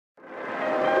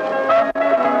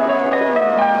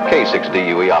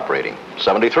K6DUE operating.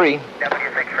 73.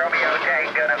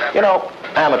 You know,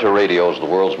 amateur radio is the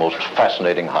world's most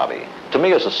fascinating hobby. To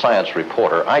me, as a science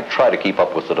reporter, I try to keep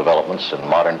up with the developments in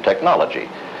modern technology.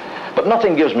 But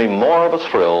nothing gives me more of a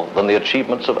thrill than the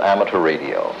achievements of amateur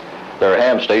radio. There are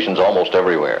ham stations almost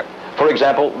everywhere. For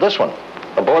example, this one,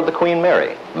 aboard the Queen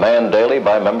Mary, manned daily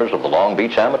by members of the Long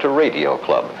Beach Amateur Radio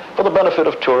Club for the benefit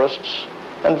of tourists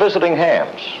and visiting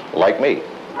hams like me.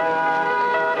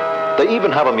 They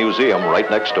even have a museum right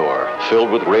next door,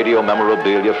 filled with radio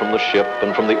memorabilia from the ship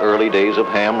and from the early days of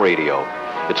ham radio.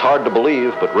 It's hard to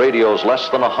believe, but radio's less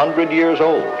than 100 years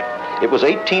old. It was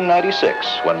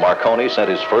 1896 when Marconi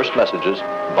sent his first messages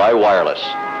by wireless.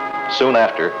 Soon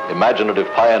after, imaginative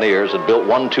pioneers had built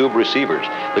one-tube receivers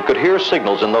that could hear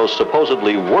signals in those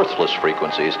supposedly worthless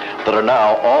frequencies that are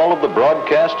now all of the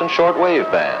broadcast and shortwave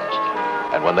bands.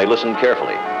 And when they listened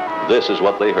carefully, this is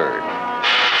what they heard.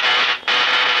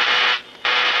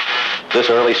 This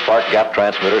early spark gap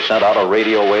transmitter sent out a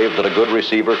radio wave that a good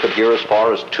receiver could hear as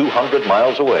far as 200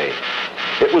 miles away.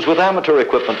 It was with amateur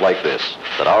equipment like this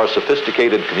that our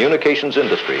sophisticated communications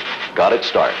industry got its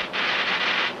start.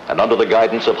 And under the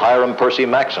guidance of Hiram Percy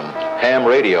Maxim, ham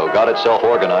radio got itself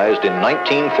organized in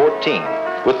 1914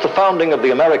 with the founding of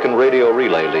the American Radio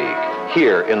Relay League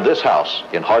here in this house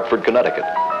in Hartford, Connecticut.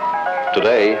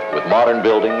 Today, with modern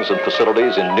buildings and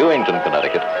facilities in Newington,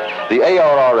 Connecticut, the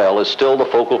ARRL is still the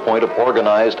focal point of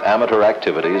organized amateur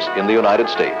activities in the United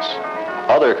States.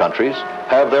 Other countries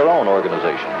have their own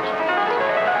organizations.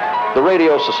 The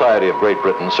Radio Society of Great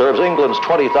Britain serves England's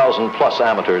 20,000 plus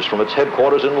amateurs from its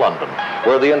headquarters in London,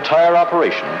 where the entire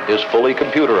operation is fully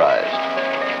computerized.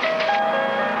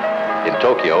 In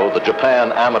Tokyo, the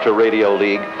Japan Amateur Radio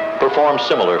League performs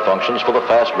similar functions for the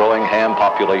fast-growing ham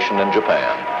population in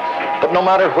Japan. But no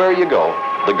matter where you go,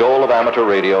 the goal of amateur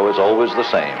radio is always the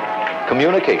same: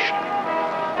 communication.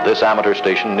 This amateur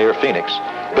station near Phoenix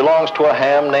belongs to a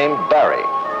ham named Barry,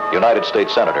 United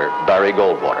States Senator Barry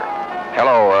Goldwater.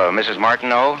 Hello, Mrs.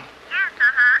 Martineau.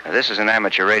 Yes, This is an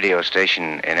amateur radio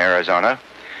station in Arizona,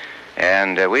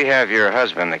 and we have your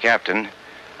husband, the captain,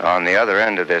 on the other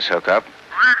end of this hookup.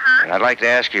 And I'd like to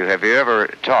ask you, have you ever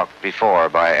talked before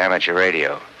by amateur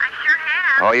radio? I sure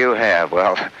have. Oh, you have?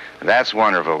 Well, that's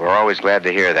wonderful. We're always glad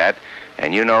to hear that.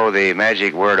 And you know the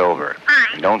magic word over.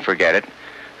 Right. Don't forget it.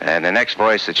 And the next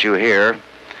voice that you hear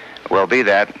will be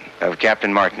that of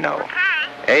Captain Martineau.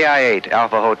 Okay. AI-8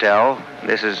 Alpha Hotel.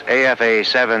 This is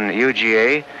AFA-7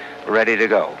 UGA, ready to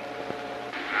go.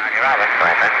 Roger, Robert,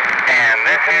 Franklin. And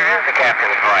this here is the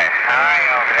captain's voice. How are you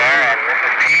over there? And this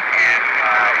is Pete, and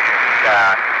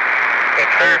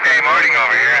it's Thursday morning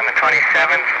over here on the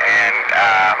 27th, and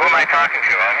who am I talking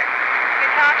to, Anya?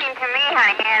 You're talking to me,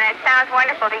 honey, and it sounds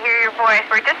wonderful to hear your voice.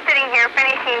 We're just sitting here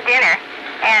finishing dinner,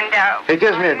 and It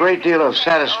gives me a great deal of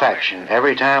satisfaction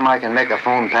every time I can make a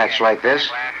phone patch like this.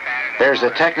 There's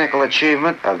the technical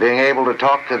achievement of being able to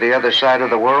talk to the other side of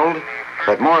the world,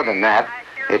 but more than that,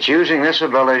 it's using this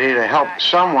ability to help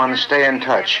someone stay in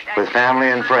touch with family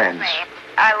and friends.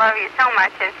 I love you so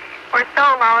much, and we're so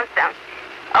lonesome.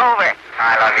 Over.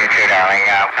 I love you too, darling.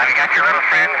 Have you got your little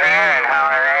friends there, and how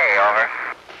are they? Over.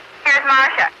 Here's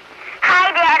Marcia.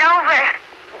 Hi, Dad. Over.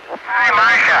 Hi,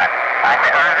 Marcia.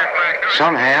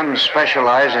 Some hams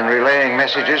specialize in relaying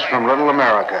messages from Little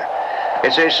America.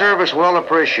 It's a service well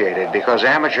appreciated because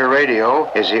amateur radio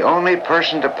is the only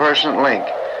person-to-person link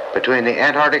between the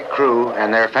Antarctic crew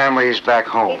and their families back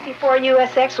home. 64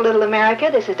 USX Little America.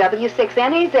 This is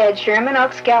W6NAZ, Sherman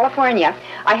Oaks, California.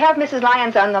 I have Mrs.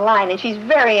 Lyons on the line, and she's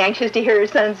very anxious to hear her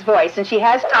son's voice, and she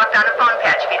has talked on a phone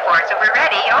patch before, so we're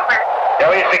ready. Over.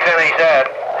 W6NAZ,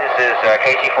 this is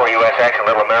KC4USX in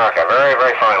Little America. Very,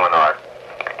 very fine, Lenore.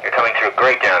 You're coming through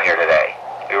great down here today.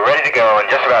 You're ready to go in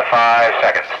just about 5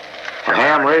 seconds.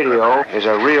 Ham radio is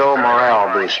a real morale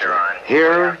booster,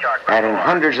 here and in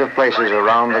hundreds of places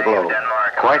around the globe.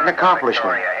 Quite an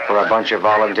accomplishment for a bunch of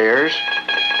volunteers.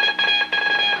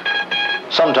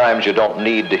 Sometimes you don't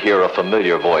need to hear a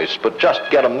familiar voice, but just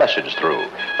get a message through.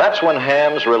 That's when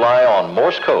hams rely on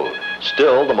Morse code,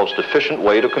 still the most efficient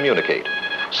way to communicate.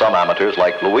 Some amateurs,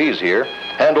 like Louise here,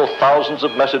 handle thousands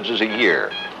of messages a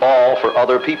year, all for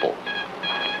other people.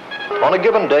 On a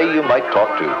given day, you might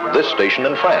talk to this station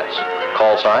in France,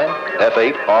 call sign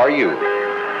F8RU,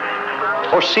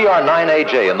 or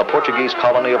CR9AJ in the Portuguese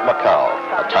colony of Macau,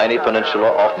 a tiny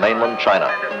peninsula off mainland China.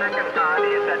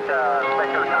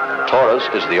 Torres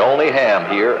is the only ham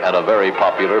here and a very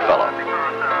popular fellow.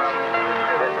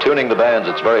 Tuning the bands,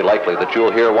 it's very likely that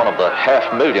you'll hear one of the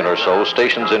 500,000 or so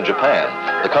stations in Japan,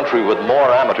 the country with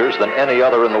more amateurs than any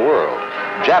other in the world.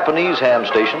 Japanese ham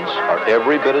stations are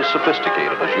every bit as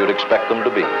sophisticated as you'd expect them to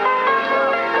be.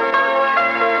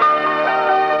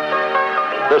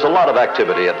 There's a lot of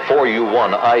activity at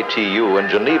 4U1 ITU in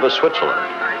Geneva,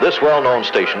 Switzerland. This well-known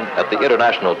station at the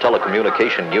International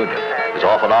Telecommunication Union is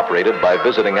often operated by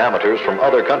visiting amateurs from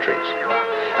other countries.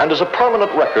 And as a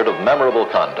permanent record of memorable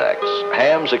contacts,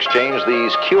 hams exchange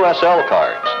these QSL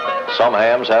cards. Some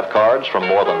hams have cards from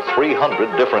more than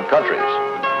 300 different countries.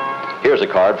 Here's a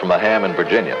card from a ham in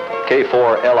Virginia,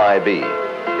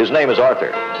 K4LIB. His name is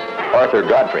Arthur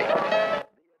Godfrey.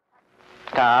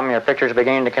 Tom, your picture's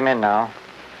beginning to come in now.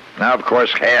 Now, of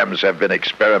course, hams have been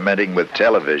experimenting with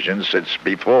television since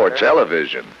before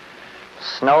television.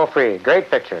 Snow-free. Great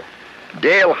picture.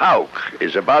 Dale Houck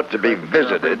is about to be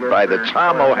visited by the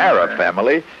Tom O'Hara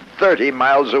family 30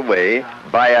 miles away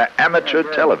via amateur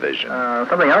television.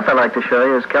 Something else I'd like to show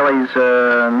you is Kelly's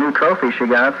new trophy she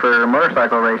got for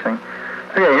motorcycle racing.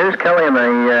 Okay, here's Kelly in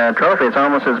the trophy. It's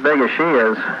almost as big as she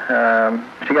is.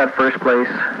 She got first place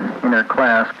in her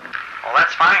class. Well,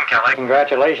 that's fine, Kelly.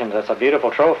 Congratulations. That's a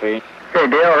beautiful trophy. Hey,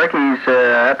 Dale, Ricky's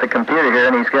at the computer here,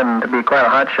 and he's getting to be quite a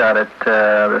hot shot at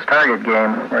this target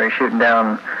game where he's shooting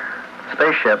down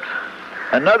spaceships.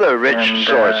 Another rich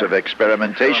source of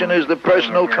experimentation is the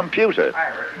personal computer.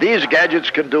 These gadgets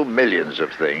can do millions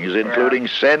of things, including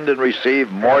send and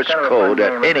receive Morse code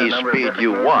at any speed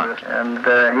you want. And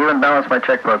even balance my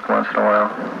checkbook once in a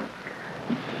while.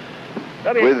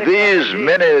 With these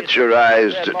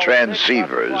miniaturized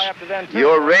transceivers,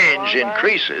 your range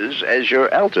increases as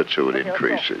your altitude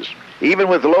increases. Even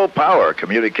with low power,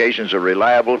 communications are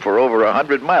reliable for over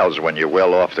 100 miles when you're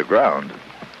well off the ground.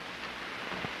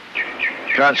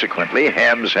 Consequently,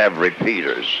 hams have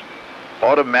repeaters,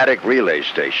 automatic relay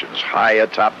stations, high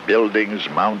atop buildings,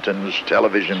 mountains,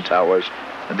 television towers.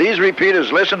 And these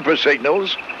repeaters listen for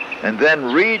signals and then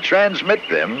retransmit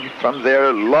them from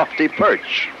their lofty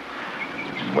perch.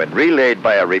 When relayed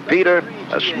by a repeater,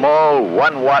 a small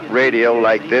 1-watt radio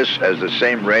like this has the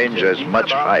same range as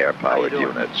much higher powered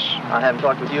units. I haven't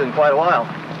talked with you in quite a while.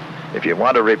 If you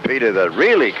want a repeater that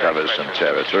really covers some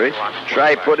territory,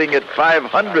 try putting it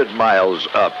 500 miles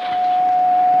up.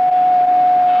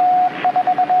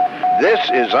 This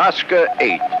is Oscar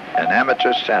 8, an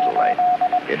amateur satellite,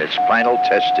 in its final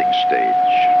testing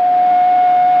stage.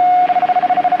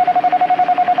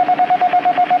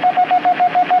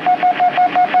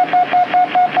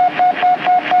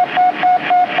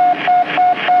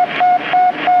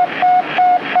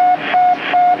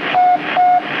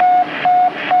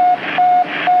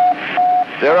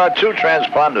 There are 2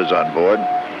 transponders on board.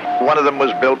 One of them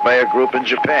was built by a group in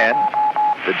Japan,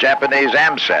 the Japanese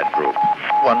AMSAT group.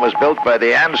 One was built by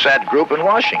the AMSAT group in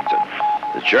Washington.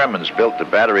 The Germans built the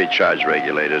battery charge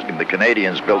regulators, and the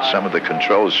Canadians built some of the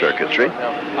control circuitry.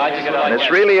 And it's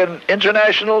really an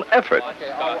international effort.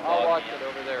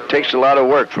 It takes a lot of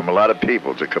work from a lot of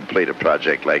people to complete a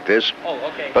project like this,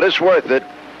 but it's worth it.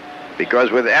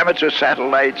 Because with amateur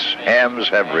satellites, hams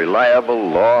have reliable,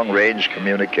 long-range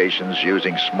communications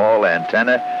using small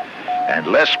antenna and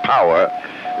less power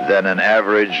than an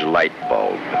average light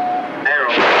bulb.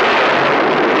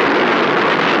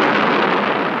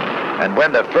 And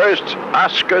when the first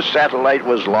Oscar satellite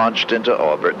was launched into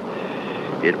orbit,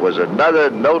 it was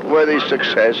another noteworthy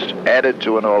success added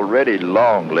to an already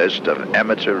long list of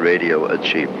amateur radio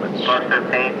achievements.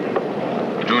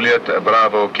 Juliet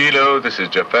Bravo Kilo, this is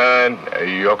Japan,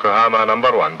 Yokohama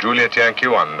number 1, Juliet Yankee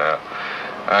 1.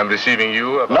 I'm receiving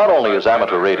you. Not only is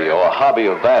amateur radio a hobby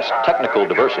of vast technical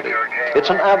diversity, it's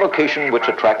an avocation which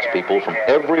attracts people from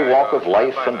every walk of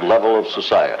life and level of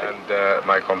society. And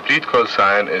my complete call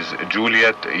sign is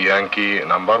Juliet Yankee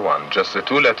number 1, just the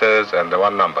 2 letters and the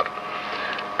 1 number.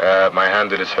 My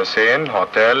handle is Hussein,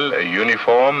 Hotel,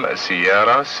 Uniform,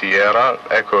 Sierra,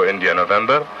 Echo India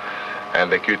November. And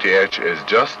the QTH is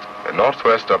just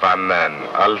northwest of Amman.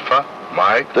 Alpha,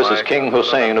 Mike. This is King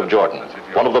Hussein of Jordan,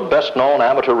 one of the best-known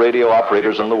amateur radio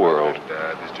operators in the world.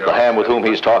 The ham with whom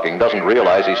he's talking doesn't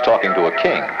realize he's talking to a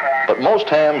king, but most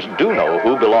hams do know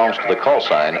who belongs to the call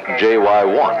sign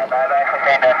JY1.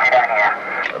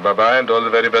 Bye-bye, and all the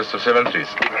very best of 7 3s.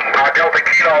 Delta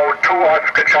Kilo 2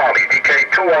 Oscar Charlie,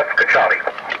 DK 2 Oscar Charlie.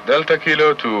 Delta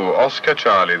Kilo to Oscar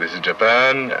Charlie, this is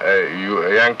Japan,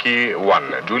 Yankee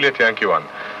 1, Juliet Yankee 1.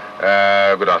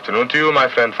 Good afternoon to you, my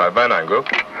friend 5x9, go.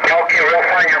 Okay, real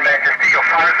fine, Your Majesty. Your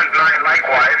 5x9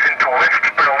 likewise into West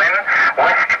Berlin.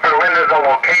 West Berlin is the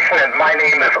location, and my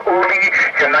name is Uli,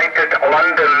 United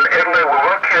London, Italy. We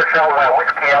work here,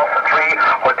 Whiskey Alpha 3,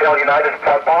 Hotel United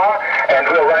Papa, and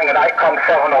we're running an ICOM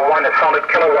 701, a solid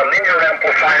kilowatt linear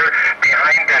amplifier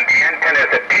behind, and the antenna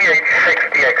is a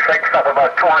TH60XX of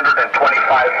about 225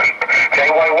 feet.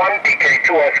 JY1, DK2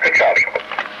 Oscar Charlie.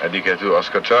 DK2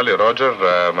 Oscar Charlie. Roger,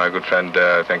 my good friend,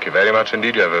 thank you very much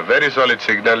indeed. You have a very solid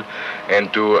signal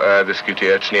into this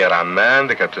QTH near Amman,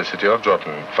 the capital city of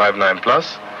Jordan, 59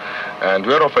 plus. And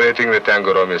we're operating the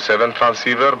Tango Romeo 7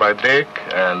 transceiver by Drake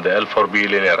and the L4B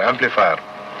linear amplifier.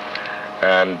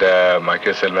 And my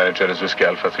KSL manager is Whiskey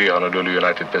Alpha 3 Honolulu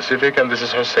United Pacific, and this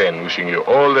is Hussein, wishing you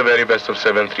all the very best of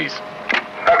 7-3s.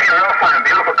 Okay, real fine.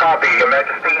 Beautiful copy, Your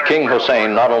Majesty. King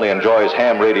Hussein not only enjoys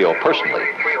ham radio personally,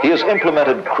 he has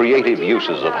implemented creative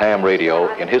uses of ham radio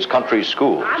in his country's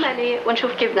schools. عملي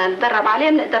ونشوف كيف بدنا نتدرب عليه،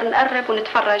 بنقدر نقرب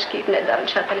ونتفرج كيف نقدر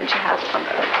نشغل الجهاز.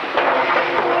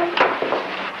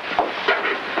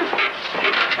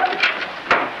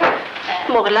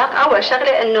 مغلق. أول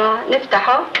شغلة إنه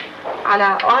نفتحه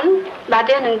على on،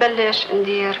 بعدين نبلش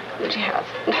ندير الجهاز،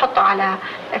 نحطه على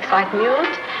excite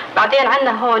mute. بعدين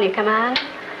عندنا هون كمان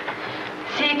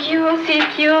CQ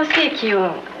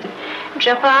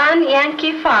Japan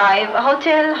Yankee 5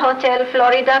 Hotel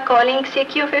Florida calling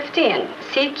CQ15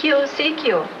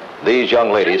 CQ. These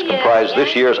young ladies comprise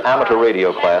this year's amateur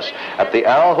radio class at the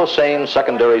Al Hussein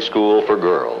Secondary School for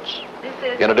Girls.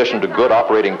 In addition to good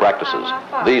operating practices,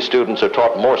 these students are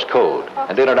taught Morse code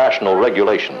and international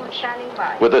regulations.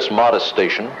 With this modest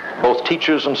station, both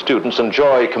teachers and students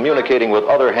enjoy communicating with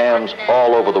other hams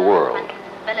all over the world.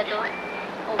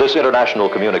 This international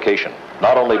communication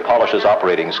not only polishes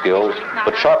operating skills,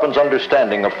 but sharpens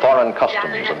understanding of foreign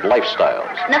customs and lifestyles.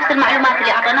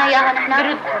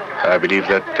 I believe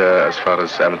that as far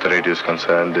as amateur radio is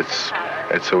concerned,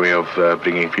 it's a way of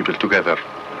bringing people together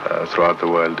throughout the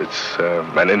world. It's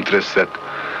an interest that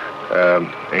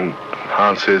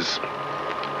enhances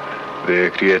the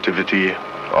creativity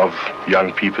of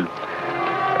young people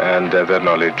and their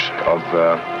knowledge of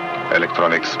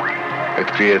electronics. It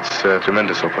creates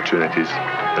tremendous opportunities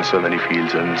in so many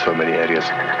fields and in so many areas.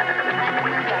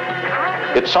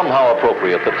 It's somehow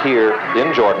appropriate that here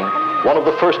in Jordan, one of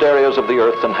the first areas of the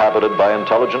earth inhabited by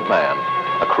intelligent man,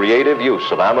 a creative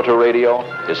use of amateur radio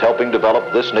is helping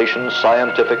develop this nation's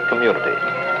scientific community.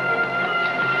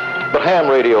 But ham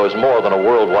radio is more than a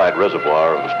worldwide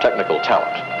reservoir of technical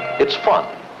talent. It's fun,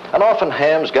 and often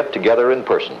hams get together in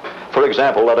person. For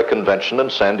example, at a convention in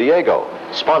San Diego,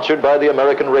 sponsored by the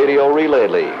American Radio Relay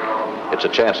League. It's a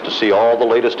chance to see all the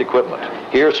latest equipment,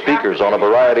 hear speakers on a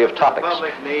variety of topics,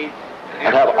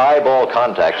 and have eyeball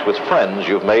contacts with friends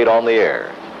you've made on the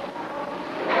air.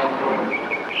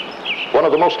 One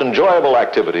of the most enjoyable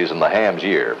activities in the ham's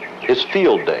year is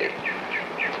Field Day.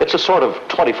 It's a sort of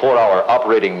 24-hour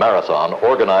operating marathon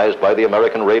organized by the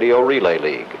American Radio Relay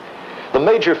League. The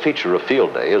major feature of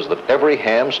Field Day is that every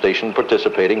ham station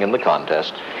participating in the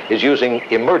contest is using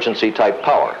emergency-type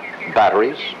power,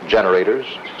 batteries, generators,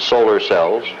 solar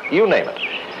cells, you name it.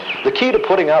 The key to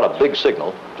putting out a big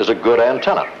signal is a good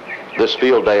antenna. This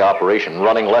Field Day operation,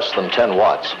 running less than 10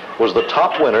 watts, was the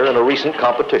top winner in a recent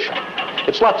competition.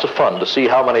 It's lots of fun to see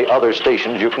how many other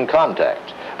stations you can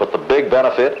contact, but the big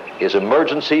benefit is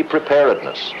emergency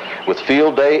preparedness. With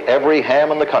Field Day, every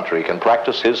ham in the country can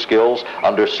practice his skills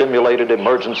under simulated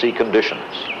emergency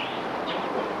conditions.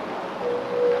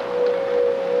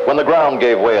 When the ground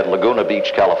gave way at Laguna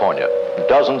Beach, California,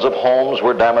 dozens of homes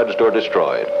were damaged or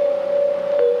destroyed.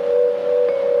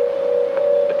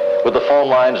 With the phone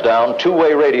lines down,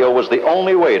 two-way radio was the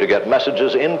only way to get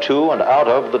messages into and out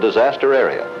of the disaster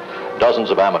area. Dozens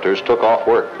of amateurs took off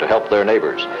work to help their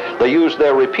neighbors. They used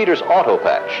their repeater's auto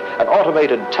patch, an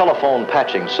automated telephone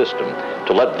patching system,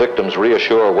 to let victims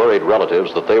reassure worried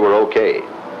relatives that they were okay.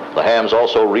 The hams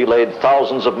also relayed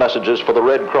thousands of messages for the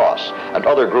Red Cross and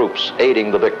other groups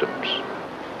aiding the victims.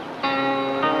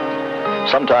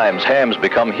 Sometimes hams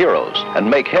become heroes and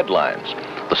make headlines.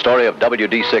 The story of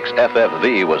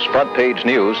WD6FFV was front page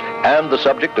news and the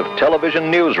subject of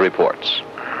television news reports.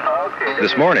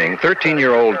 This morning,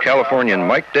 13-year-old Californian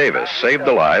Mike Davis saved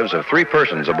the lives of 3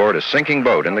 persons aboard a sinking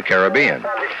boat in the Caribbean.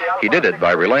 He did it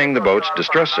by relaying the boat's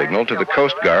distress signal to the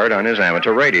Coast Guard on his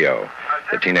amateur radio.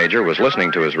 The teenager was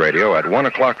listening to his radio at 1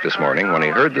 o'clock this morning when he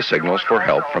heard the signals for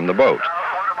help from the boat.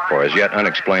 For as yet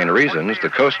unexplained reasons, the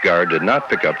Coast Guard did not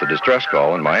pick up the distress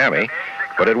call in Miami,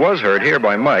 but it was heard here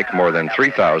by Mike more than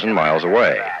 3,000 miles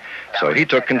away. So he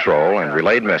took control and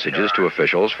relayed messages to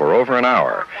officials for over an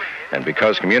hour. And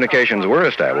because communications were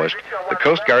established, the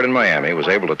Coast Guard in Miami was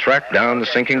able to track down the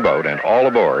sinking boat and all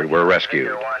aboard were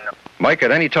rescued. Mike,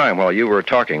 at any time while you were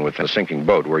talking with the sinking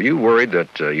boat, were you worried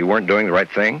that you weren't doing the right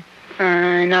thing?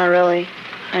 Not really.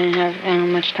 I didn't have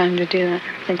much time to do that,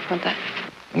 think about that.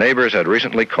 Neighbors had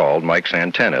recently called Mike's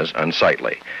antennas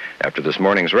unsightly. After this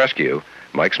morning's rescue,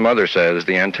 Mike's mother says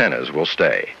the antennas will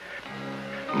stay.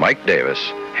 Mike Davis,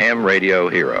 ham radio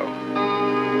hero.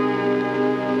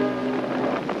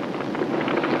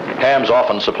 Hams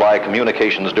often supply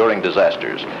communications during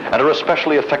disasters and are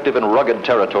especially effective in rugged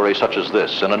territory such as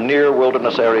this, in a near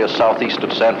wilderness area southeast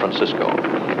of San Francisco.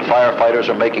 Firefighters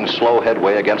are making slow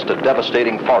headway against a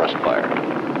devastating forest fire.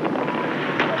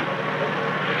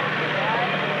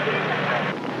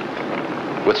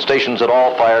 With stations at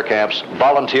all fire camps,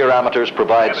 volunteer amateurs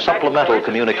provide supplemental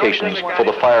communications for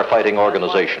the firefighting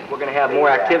organization. We're going to have more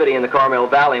activity in the Carmel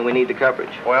Valley, and we need the coverage.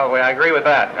 Well, I agree with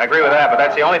that. But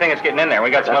that's the only thing that's getting in there.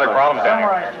 We got some other problems down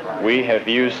here. We have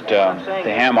used the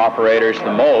ham operators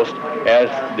the most as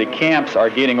the camps are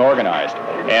getting organized.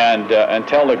 And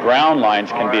until the ground lines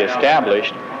can be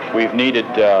established, we've needed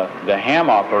the ham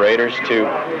operators to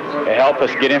help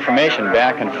us get information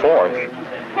back and forth.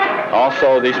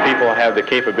 Also, these people have the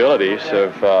capabilities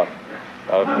of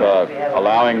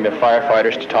allowing the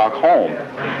firefighters to talk home.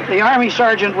 The Army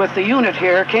sergeant with the unit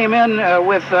here came in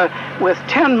with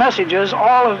 10 messages,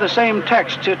 all of the same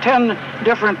text, to 10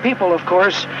 different people, of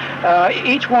course.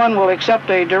 Each one will accept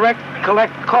a direct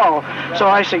collect call. So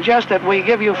I suggest that we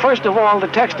give you, first of all, the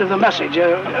text of the message.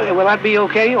 Will that be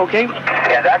okay? Okay?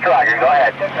 Yeah, that's Roger. Go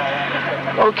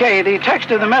ahead. Okay, the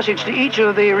text of the message to each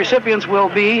of the recipients will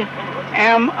be,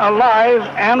 am alive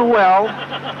and well,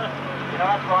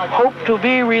 hope to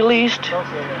be released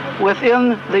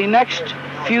within the next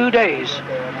few days.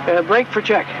 Break for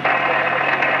check.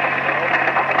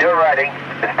 You're ready.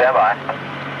 Stand by.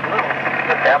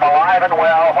 Am alive and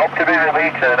well, hope to be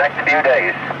released in the next few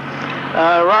days.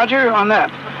 Roger on that.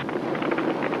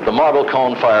 The Marble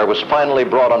Cone fire was finally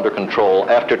brought under control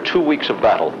after 2 weeks of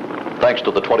battle, thanks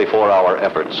to the 24-hour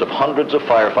efforts of hundreds of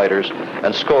firefighters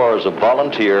and scores of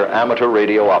volunteer amateur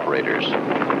radio operators.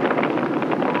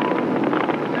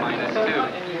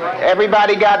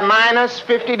 Everybody got minus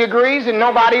 50 degrees and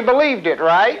nobody believed it,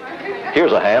 right?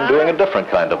 Here's a ham doing a different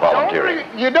kind of volunteering.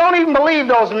 You don't even believe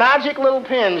those magic little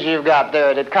pins you've got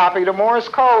there that copy the Morse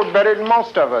code better than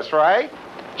most of us, right?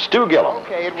 Stu Gillum,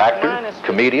 actor,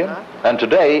 comedian, and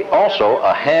today also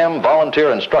a ham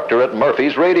volunteer instructor at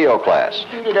Murphy's radio class.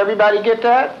 Did everybody get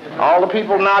that? All the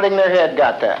people nodding their head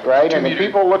got that, right? And the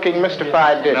people looking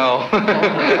mystified didn't. No.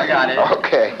 I got it.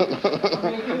 Okay.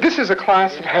 This is a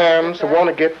class of hams who want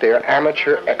to get their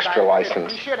amateur extra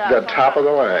license, the top of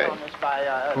the line.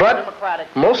 But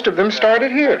most of them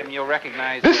started here.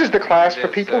 This is the class for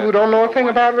people who don't know a thing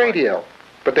about radio,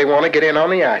 but they want to get in on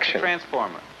the action.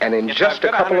 And in just a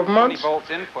couple of months,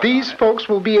 these folks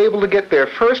will be able to get their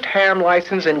first ham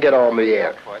license and get on the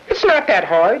air. It's not that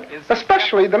hard,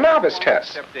 especially the novice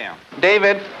test.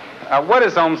 David, what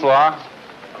is Ohm's law?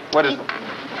 What is...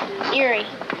 Erie.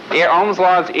 Ohm's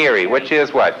law is Erie, which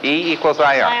is what? E equals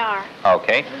IR? IR.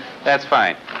 Okay, that's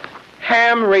fine.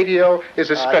 Ham radio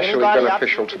is especially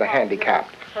beneficial to the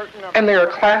handicapped. And there are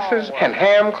classes and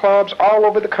ham clubs all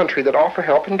over the country that offer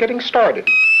help in getting started.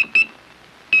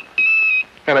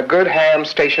 And a good ham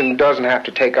station doesn't have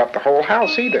to take up the whole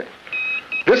house either.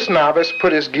 This novice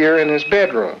put his gear in his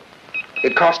bedroom.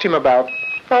 It cost him about,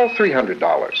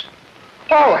 $300.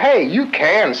 Oh, hey, you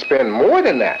can spend more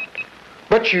than that.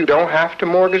 But you don't have to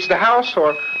mortgage the house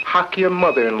or hock your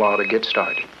mother-in-law to get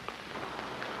started.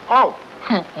 Oh,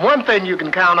 one thing you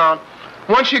can count on.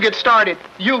 Once you get started,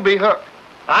 you'll be hooked.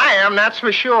 I am, that's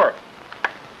for sure.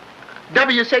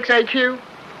 W6AQ,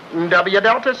 W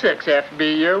Delta 6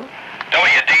 FBU.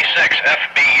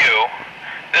 WD6FBU.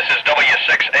 This is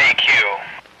W6AQ.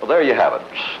 Well, there you have it,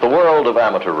 the world of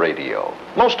amateur radio.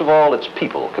 Most of all, it's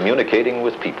people communicating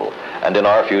with people. And in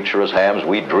our future as hams,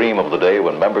 we dream of the day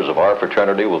when members of our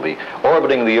fraternity will be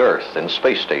orbiting the Earth in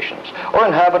space stations or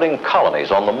inhabiting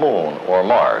colonies on the Moon or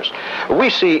Mars.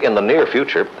 We see in the near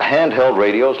future handheld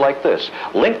radios like this,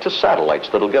 linked to satellites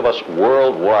that'll give us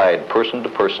worldwide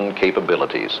person-to-person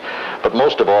capabilities. But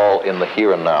most of all, in the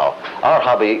here and now, our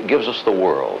hobby gives us the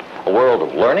world, a world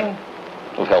of learning,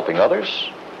 of helping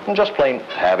others, and just plain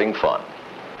having fun.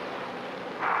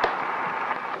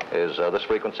 Is this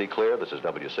frequency clear? This is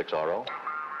W6RO.